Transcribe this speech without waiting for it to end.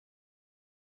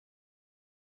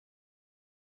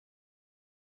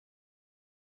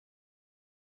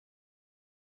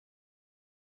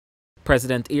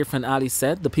President Irfaan Ali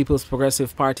said the People's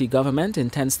Progressive Party government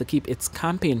intends to keep its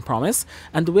campaign promise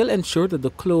and will ensure that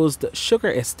the closed sugar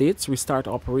estates restart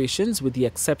operations with the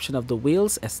exception of the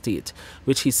Wales estate,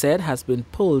 which he said has been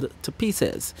pulled to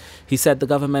pieces. He said the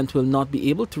government will not be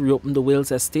able to reopen the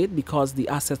Wales estate because the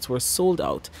assets were sold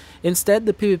out. Instead,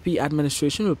 the PPP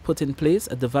administration will put in place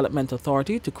a development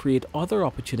authority to create other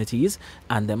opportunities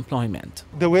and employment.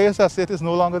 The Wales estate is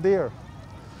no longer there.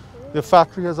 The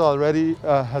factory has already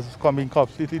been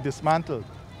completely dismantled.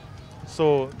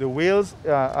 So the Wales,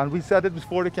 and we said it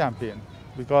before the campaign,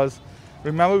 because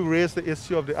remember we raised the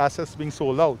issue of the assets being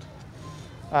sold out,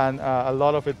 and a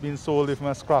lot of it being sold even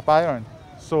as scrap iron.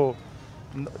 So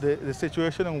the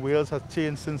situation in Wales has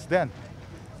changed since then,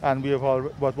 and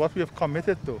but what we have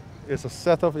committed to is a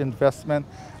set of an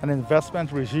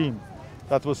investment regime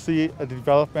that will see a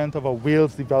development of a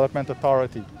Wales Development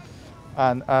Authority,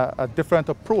 and a different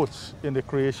approach in the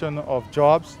creation of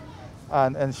jobs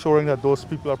and ensuring that those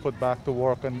people are put back to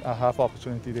work and have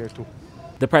opportunity there too.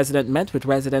 The president met with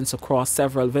residents across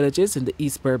several villages in the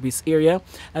East Berbice area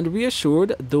and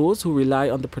reassured those who rely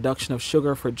on the production of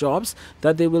sugar for jobs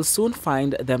that they will soon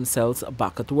find themselves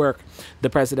back at work. The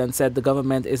president said the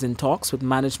government is in talks with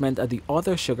management at the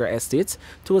other sugar estates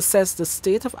to assess the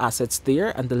state of assets there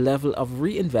and the level of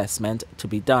reinvestment to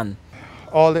be done.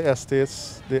 All the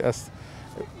estates,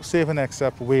 save and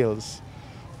except Wales,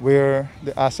 where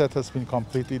the asset has been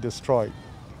completely destroyed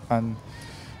and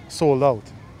sold out.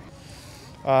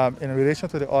 In relation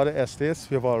to the other estates,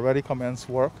 we have already commenced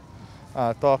work,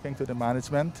 talking to the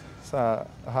management,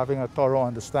 having a thorough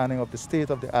understanding of the state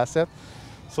of the asset,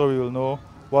 so we will know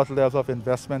what level of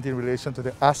investment in relation to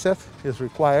the asset is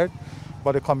required.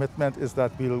 But the commitment is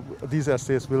that these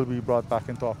estates will be brought back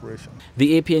into operation.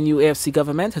 The APNU+AFC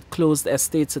government had closed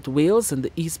estates at Wales in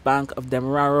the east bank of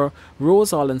Demerara,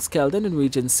 Rosehall and Skeldon in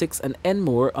Region 6 and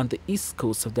Enmore on the east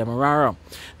coast of Demerara.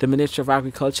 The Ministry of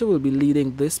Agriculture will be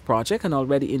leading this project and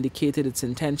already indicated its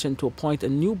intention to appoint a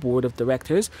new board of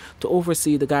directors to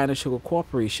oversee the Guyana Sugar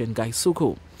Corporation,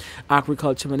 Gaisuku.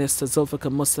 Agriculture Minister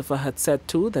Zulfikar Mustafa had said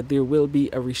too that there will be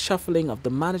a reshuffling of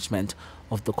the management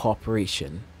of the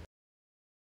corporation.